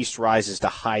at least rises to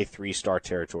high 3-star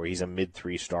territory. He's a mid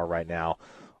 3-star right now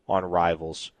on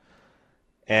Rivals.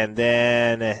 And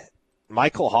then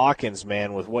Michael Hawkins,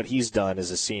 man, with what he's done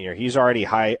as a senior, he's already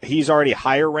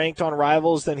higher ranked on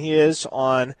Rivals than he is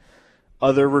on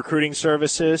other recruiting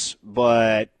services,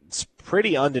 but it's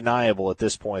pretty undeniable at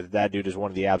this point that dude is one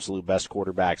of the absolute best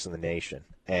quarterbacks in the nation.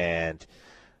 And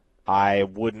I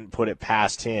wouldn't put it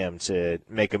past him to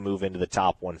make a move into the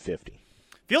top 150.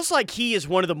 Feels like he is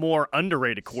one of the more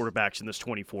underrated quarterbacks in this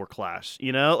 24 class.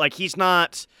 You know, like he's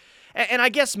not – and I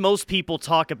guess most people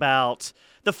talk about –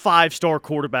 the 5-star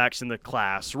quarterbacks in the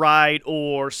class, right?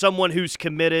 Or someone who's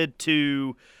committed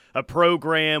to a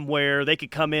program where they could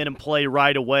come in and play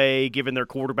right away given their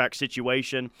quarterback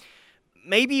situation.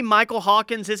 Maybe Michael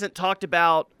Hawkins isn't talked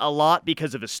about a lot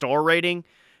because of his star rating.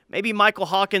 Maybe Michael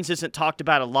Hawkins isn't talked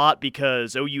about a lot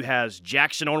because OU has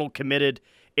Jackson Arnold committed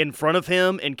in front of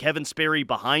him and Kevin Sperry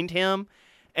behind him.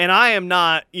 And I am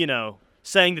not,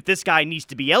 saying that this guy needs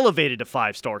to be elevated to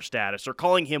 5-star status or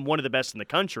calling him one of the best in the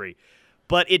country.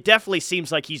 But it definitely seems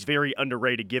like he's very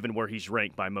underrated given where he's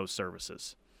ranked by most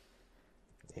services.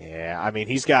 Yeah, I mean,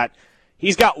 he's got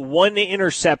 1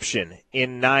 interception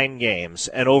in 9 games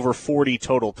and over 40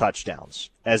 total touchdowns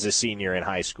as a senior in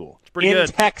high school. It's pretty good.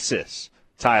 In Texas,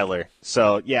 Tyler.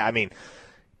 So, yeah, I mean,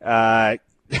 that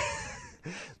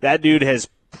dude has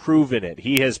proven it.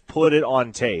 He has put it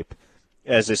on tape.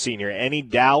 as a senior. Any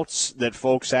doubts that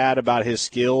folks had about his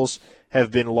skills have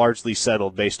been largely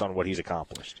settled based on what he's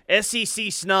accomplished.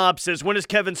 SEC Snob says, when is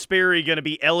Kevin Sperry going to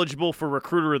be eligible for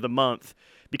Recruiter of the Month?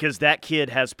 Because that kid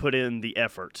has put in the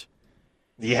effort.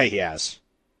 Yeah, he has.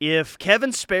 If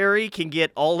Kevin Sperry can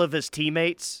get all of his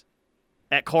teammates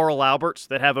at Carl Alberts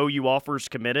that have OU offers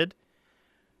committed,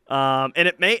 and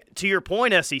it may, to your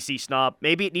point, SEC Snob,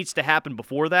 maybe it needs to happen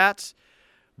before that.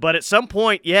 But at some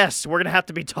point, yes, we're going to have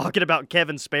to be talking about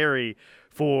Kevin Sperry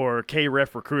for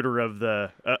KREF Recruiter of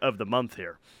the Month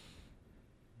here.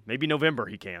 Maybe November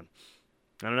he can.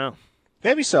 I don't know.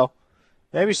 Maybe so.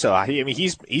 I mean,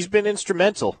 he's been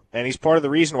instrumental, and he's part of the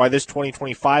reason why this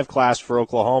 2025 class for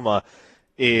Oklahoma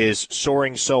is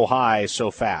soaring so high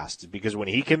so fast. Because when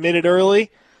he committed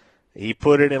early, he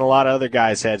put it in a lot of other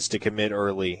guys' heads to commit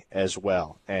early as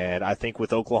well. And I think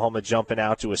with Oklahoma jumping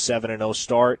out to a 7-0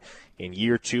 start in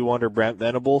year 2 under Brent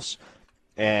Venables,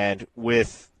 and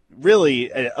with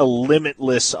really a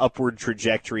limitless upward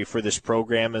trajectory for this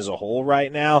program as a whole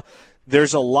right now,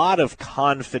 there's a lot of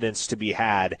confidence to be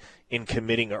had in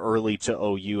committing early to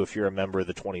OU if you're a member of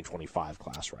the 2025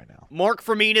 class right now. Mark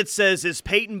from Enid says, is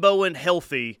Peyton Bowen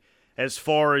healthy as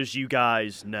far as you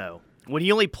guys know? When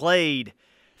he only played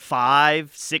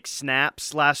 5-6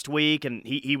 snaps last week, and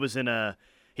he was in a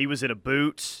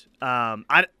boot. He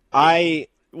wasn't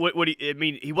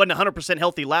 100%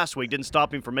 healthy last week. Didn't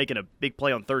stop him from making a big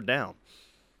play on third down.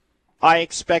 I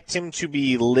expect him to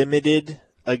be limited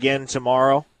again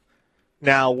tomorrow.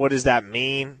 Now, what does that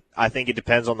mean? I think it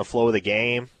depends on the flow of the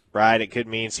game, right? It could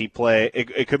mean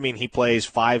it could mean he plays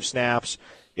 5 snaps.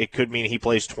 It could mean he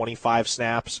plays 25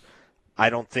 snaps. I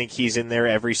don't think he's in there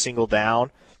every single down.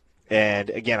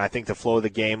 And again, I think the flow of the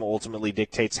game ultimately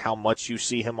dictates how much you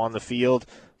see him on the field.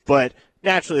 But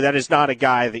naturally, that is not a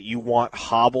guy that you want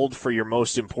hobbled for your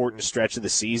most important stretch of the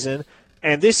season.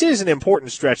 And this is an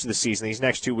important stretch of the season, these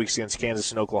next 2 weeks against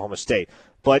Kansas and Oklahoma State.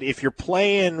 But if you're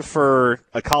playing for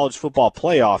a college football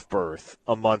playoff berth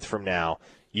a month from now,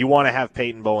 you want to have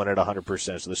Peyton Bowen at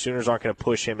 100%. So the Sooners aren't going to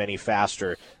push him any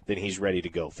faster than he's ready to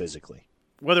go physically.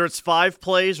 Whether it's 5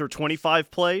 plays or 25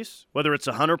 plays, whether it's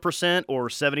 100% or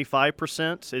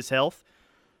 75% his health,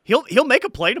 he'll make a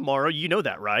play tomorrow. You know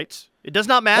that, right? It does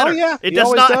not matter. Oh, yeah. It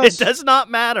does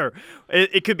not matter.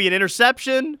 It could be an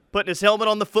interception, putting his helmet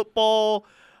on the football,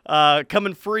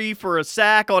 coming free for a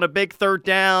sack on a big third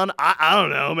down. I don't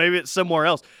know. Maybe it's somewhere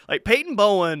else. Like Peyton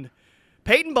Bowen's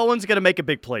going to make a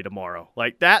big play tomorrow.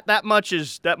 Like that much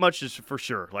is for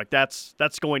sure. Like that's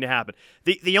going to happen.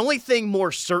 The only thing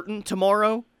more certain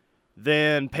tomorrow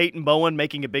than Peyton Bowen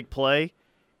making a big play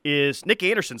is Nick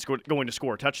Anderson's going to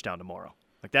score a touchdown tomorrow.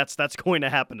 Like that's going to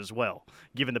happen as well,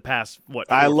 given the past 4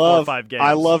 or 5 games.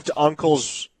 I loved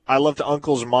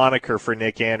Uncle's moniker for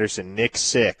Nick Anderson, Nick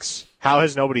 6. How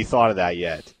has nobody thought of that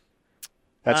yet?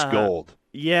 That's gold.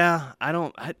 Yeah,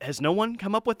 has no one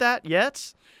come up with that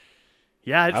yet?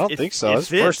 Yeah, I don't think so. It's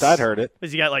the first I'd heard it.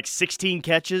 He got like 16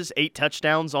 catches, 8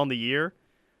 touchdowns on the year.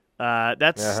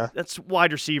 That's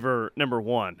wide receiver number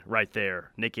 1 right there,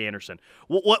 Nick Anderson.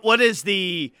 What's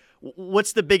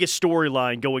the biggest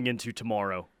storyline going into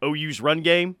tomorrow? OU's run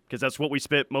game? Because that's what we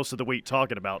spent most of the week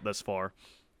talking about thus far.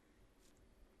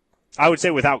 I would say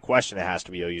without question it has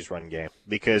to be OU's run game,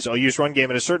 because OU's run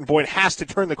game at a certain point has to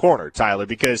turn the corner, Tyler,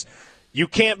 because you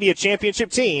can't be a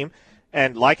championship team,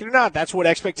 and like it or not, that's what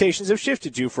expectations have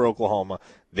shifted to for Oklahoma.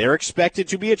 They're expected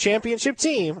to be a championship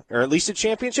team, or at least a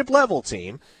championship-level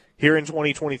team, here in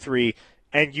 2023,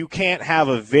 and you can't have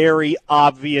a very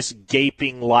obvious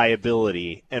gaping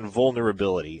liability and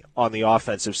vulnerability on the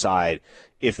offensive side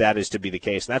if that is to be the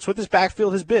case. And that's what this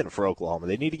backfield has been for Oklahoma.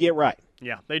 They need to get right.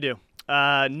 Yeah, they do.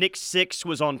 Nick Six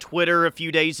was on Twitter a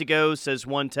few days ago, says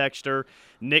one texter.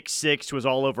 Nick Six was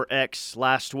all over X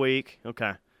last week.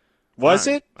 Okay. Was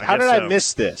it? How did I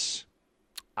miss this?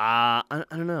 I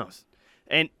don't know.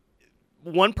 And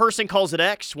one person calls it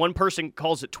X, one person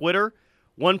calls it Twitter.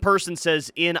 One person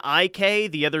says N-I-K,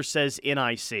 the other says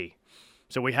N-I-C.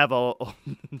 So we have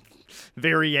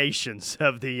variations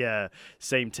of the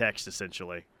same text,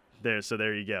 essentially. So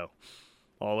there you go.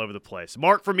 All over the place.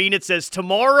 Mark from Enid says,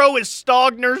 tomorrow is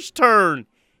Stogner's turn.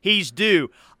 He's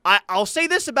due. I'll say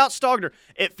this about Stogner.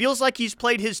 It feels like he's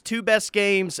played his 2 best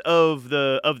games of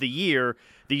the year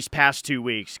these past 2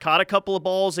 weeks. Caught a couple of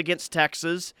balls against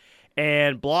Texas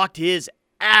and blocked his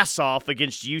ass off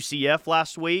against UCF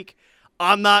last week.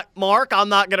 I'm not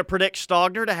going to predict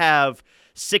Stogner to have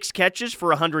 6 catches for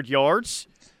 100 yards,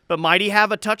 but might he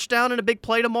have a touchdown and a big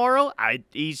play tomorrow?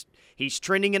 He's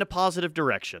trending in a positive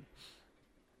direction.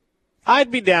 I'd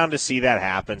be down to see that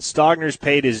happen. Stogner's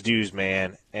paid his dues,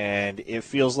 man, and it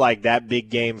feels like that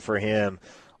big game for him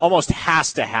almost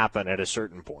has to happen at a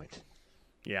certain point.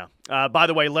 Yeah. By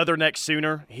the way, Leatherneck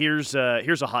Sooner, here's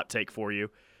a hot take for you.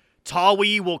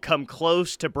 Tawi will come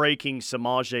close to breaking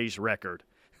Samaje's record.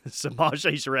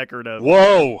 Samaje's record of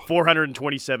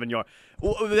 427 yards.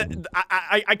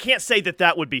 I can't say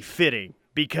that would be fitting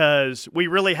because we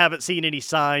really haven't seen any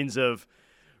signs of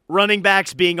running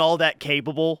backs being all that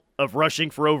capable of rushing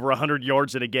for over 100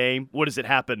 yards in a game. What does it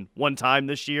happen one time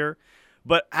this year?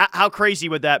 But how crazy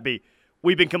would that be?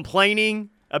 We've been complaining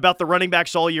about the running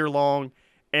backs all year long,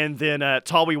 and then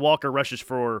Tawi Walker rushes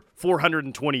for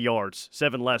 420 yards,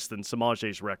 7 less than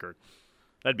Samaje's record.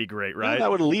 That'd be great, right? Yeah,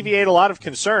 that would alleviate a lot of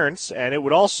concerns, and it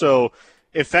would also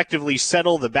effectively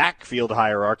settle the backfield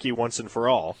hierarchy once and for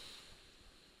all.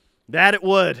 That it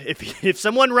would. If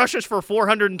someone rushes for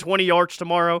 420 yards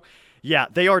tomorrow, yeah,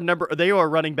 they are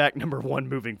running back number 1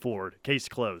 moving forward. Case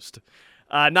closed.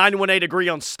 918 agree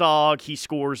on Stog. He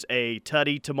scores a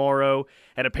tutty tomorrow.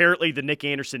 And apparently the Nick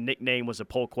Anderson nickname was a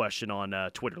poll question on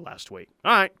Twitter last week.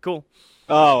 All right, cool.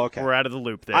 Oh, okay. We're out of the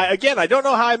loop there. I don't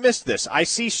know how I missed this. I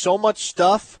see so much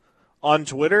stuff on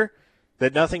Twitter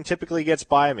that nothing typically gets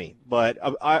by me. But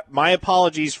my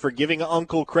apologies for giving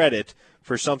Uncle credit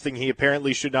for something he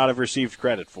apparently should not have received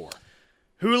credit for.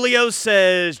 Julio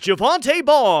says, Javonte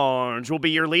Barnes will be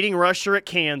your leading rusher at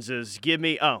Kansas.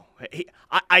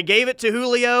 I gave it to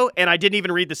Julio, and I didn't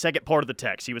even read the second part of the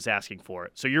text. He was asking for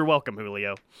it. So you're welcome,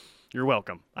 Julio. You're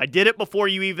welcome. I did it before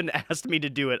you even asked me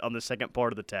to do it on the second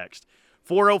part of the text.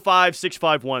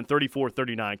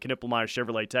 405-651-3439, Knippelmeyer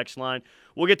Chevrolet text line.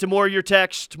 We'll get to more of your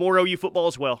text, more OU football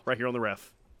as well, right here on The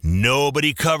Ref.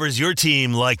 Nobody covers your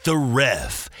team like The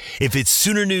Ref. If it's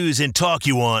Sooner news and talk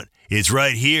you want, it's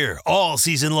right here all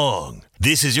season long.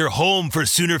 This is your home for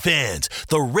Sooner fans.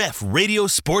 The Ref Radio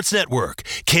Sports Network,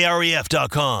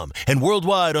 KREF.com, and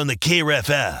worldwide on the KREF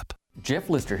app. Jeff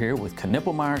Lister here with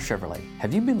Knippelmeyer Chevrolet.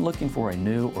 Have you been looking for a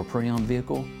new or pre-owned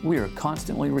vehicle? We are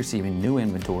constantly receiving new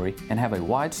inventory and have a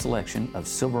wide selection of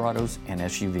Silverados and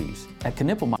SUVs. At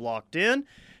Knippelmeyer... Locked in.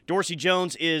 Dorsey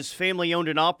Jones is family-owned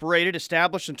and operated,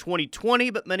 established in 2020,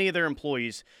 but many of their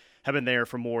employees have been there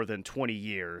for more than 20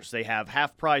 years. They have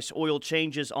half-price oil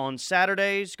changes on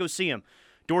Saturdays. Go see them.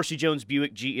 Dorsey Jones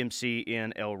Buick GMC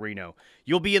in El Reno.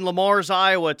 You'll be in Lamar's,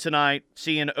 Iowa tonight,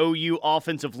 seeing OU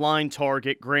offensive line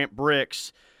target Grant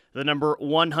Brix, the number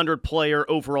 100 player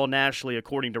overall nationally,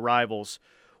 according to Rivals.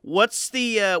 What's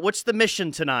the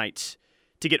mission tonight?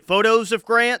 To get photos of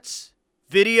Grant,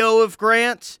 video of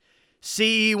Grant,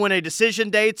 see when a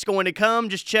decision date's going to come.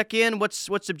 Just check in.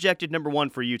 What's objective number 1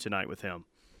 for you tonight with him?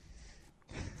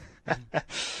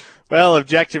 Well,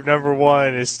 objective number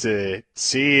 1 is to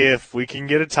see if we can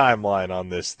get a timeline on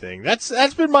this thing.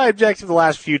 That's been my objective the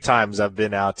last few times I've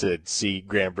been out to see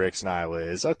Grant Brix in Iowa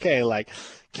is, okay,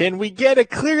 can we get a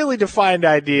clearly defined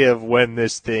idea of when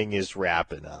this thing is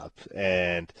wrapping up?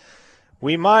 And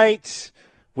we might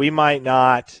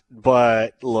not,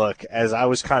 but look, as I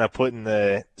was kind of putting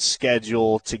the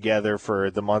schedule together for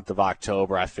the month of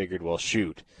October, I figured, well,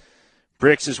 shoot.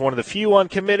 Brix is one of the few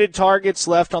uncommitted targets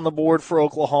left on the board for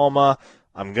Oklahoma.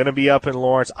 I'm going to be up in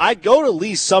Lawrence. I'd go to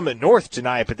Lee Summit North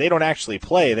tonight, but they don't actually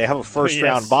play. They have a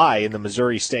first-round bye in the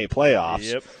Missouri State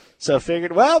playoffs. Yep. So I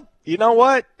figured, well, you know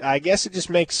what? I guess it just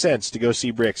makes sense to go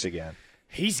see Brix again.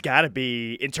 He's got to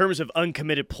be, in terms of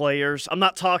uncommitted players, I'm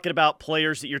not talking about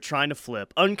players that you're trying to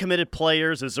flip. Uncommitted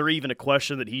players, is there even a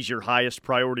question that he's your highest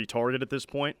priority target at this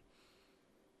point?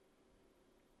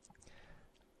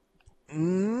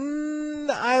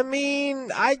 I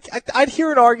mean, I'd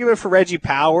hear an argument for Reggie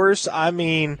Powers. I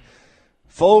mean,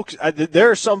 folks,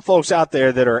 there are some folks out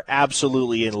there that are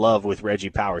absolutely in love with Reggie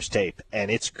Powers' tape,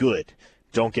 and it's good.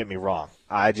 Don't get me wrong.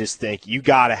 I just think you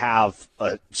got to have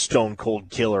a stone-cold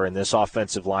killer in this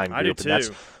offensive line group. I do too. And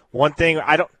that's one thing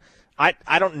I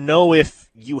don't know if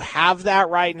you have that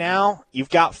right now. You've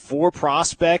got 4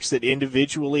 prospects that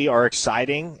individually are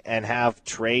exciting and have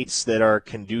traits that are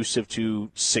conducive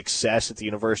to success at the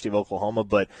University of Oklahoma,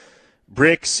 but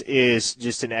Brix is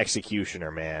just an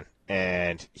executioner, man.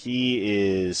 And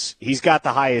he's got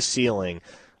the highest ceiling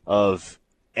of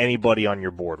anybody on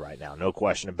your board right now, no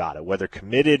question about it, whether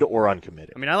committed or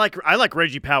uncommitted. I mean, I like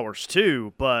Reggie Powers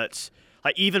too, but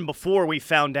even before we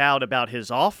found out about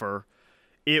his offer,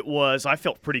 I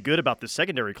felt pretty good about the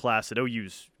secondary class that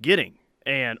OU's getting.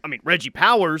 And, I mean, Reggie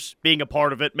Powers being a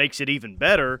part of it makes it even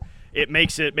better. It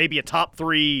makes it maybe a top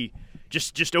 3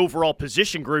 just overall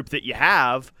position group that you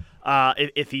have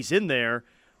if he's in there.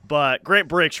 But Grant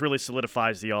Brix really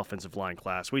solidifies the offensive line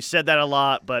class. We said that a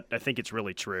lot, but I think it's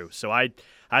really true. So I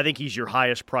think he's your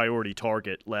highest priority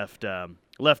target left on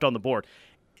the board.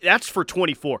 That's for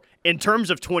 24. In terms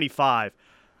of 25,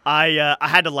 I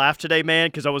had to laugh today, man,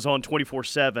 because I was on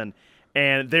 24/7,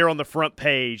 and there on the front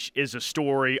page is a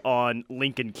story on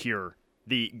Lincoln Cure,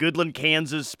 the Goodland,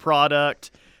 Kansas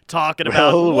product, talking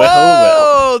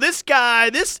about, this guy,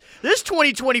 this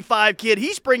 2025 kid,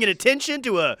 he's bringing attention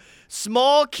to a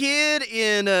small kid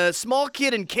in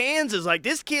Kansas. Like,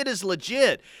 this kid is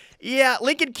legit. Yeah,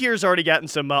 Lincoln Cure's already gotten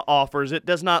some offers. It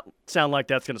does not sound like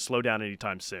that's going to slow down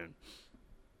anytime soon.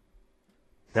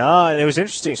 No, and it was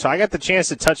interesting. So I got the chance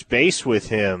to touch base with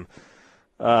him,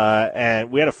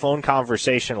 and we had a phone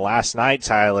conversation last night,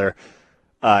 Tyler.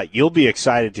 You'll be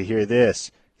excited to hear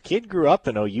this. Kid grew up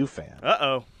an OU fan.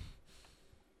 Uh-oh.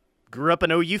 Grew up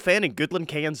an OU fan in Goodland,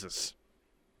 Kansas.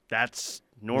 That's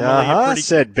normally a pretty...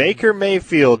 Said Baker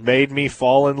Mayfield made me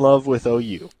fall in love with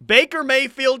OU. Baker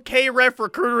Mayfield, K-Ref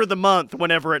Recruiter of the Month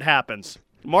whenever it happens.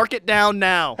 Mark it down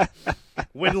now.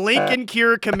 When Lincoln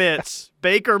Cure commits,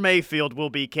 Baker Mayfield will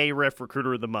be K-Ref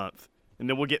Recruiter of the Month. And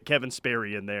then we'll get Kevin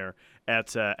Sperry in there at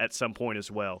some point as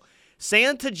well.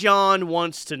 Santa John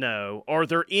wants to know, are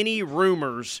there any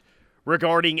rumors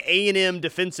regarding A&M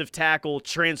defensive tackle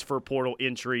transfer portal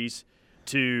entries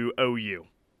to OU?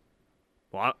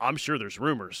 Well, I'm sure there's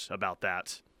rumors about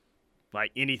that.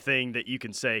 Like anything that you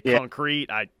can say concrete,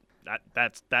 I'm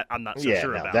not so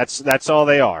sure about. That's all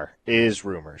they are, is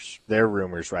rumors. They're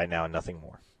rumors right now and nothing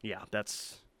more. Yeah,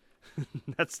 that's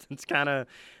kind of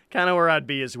where I'd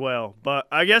be as well. But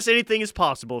I guess anything is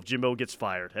possible if Jimbo gets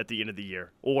fired at the end of the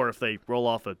year, or if they roll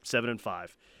off a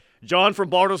 7-5. John from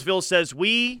Bartlesville says,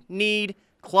 we need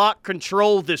clock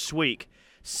control this week.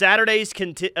 Saturday's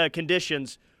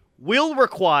conditions will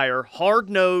require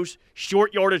hard-nosed,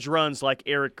 short yardage runs like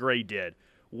Eric Gray did.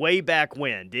 Way back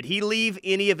when. Did he leave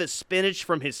any of his spinach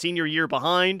from his senior year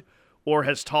behind, or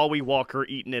has Tawi Walker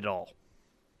eaten it all?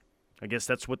 I guess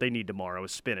that's what they need tomorrow,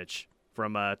 is spinach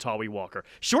from Tawi Walker.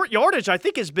 Short yardage, I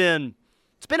think, it's been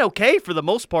okay for the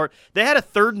most part. They had a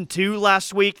 3rd and 2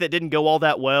 last week that didn't go all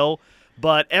that well,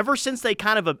 but ever since they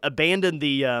kind of abandoned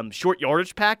the short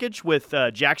yardage package with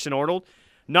Jackson Arnold,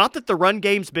 not that the run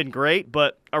game's been great,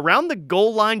 but around the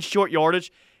goal line short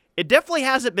yardage, it definitely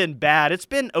hasn't been bad. It's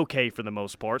been okay for the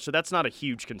most part, so that's not a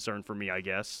huge concern for me, I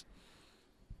guess.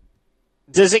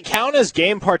 Does it count as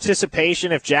game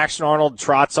participation if Jackson Arnold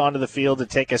trots onto the field to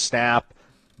take a snap,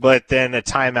 but then a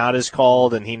timeout is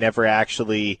called and he never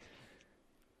actually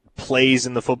plays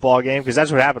in the football game? Because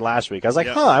that's what happened last week. I was like,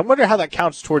 I wonder how that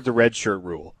counts toward the red shirt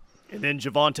rule. And then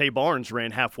Javonte Barnes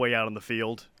ran halfway out on the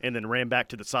field and then ran back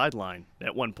to the sideline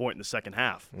at one point in the second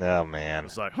half. Oh, man.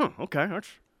 It's like, okay, that's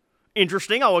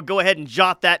interesting. I will go ahead and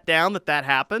jot that down that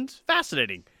happened.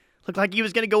 Fascinating. Looked like he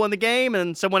was going to go in the game,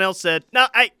 and someone else said, no,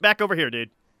 hey, back over here,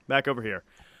 dude. Back over here.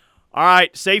 All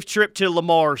right, safe trip to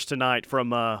Lamar's tonight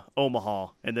from Omaha,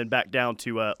 and then back down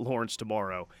to Lawrence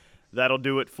tomorrow. That'll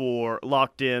do it for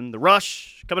Locked In. The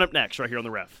Rush coming up next right here on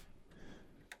The Ref.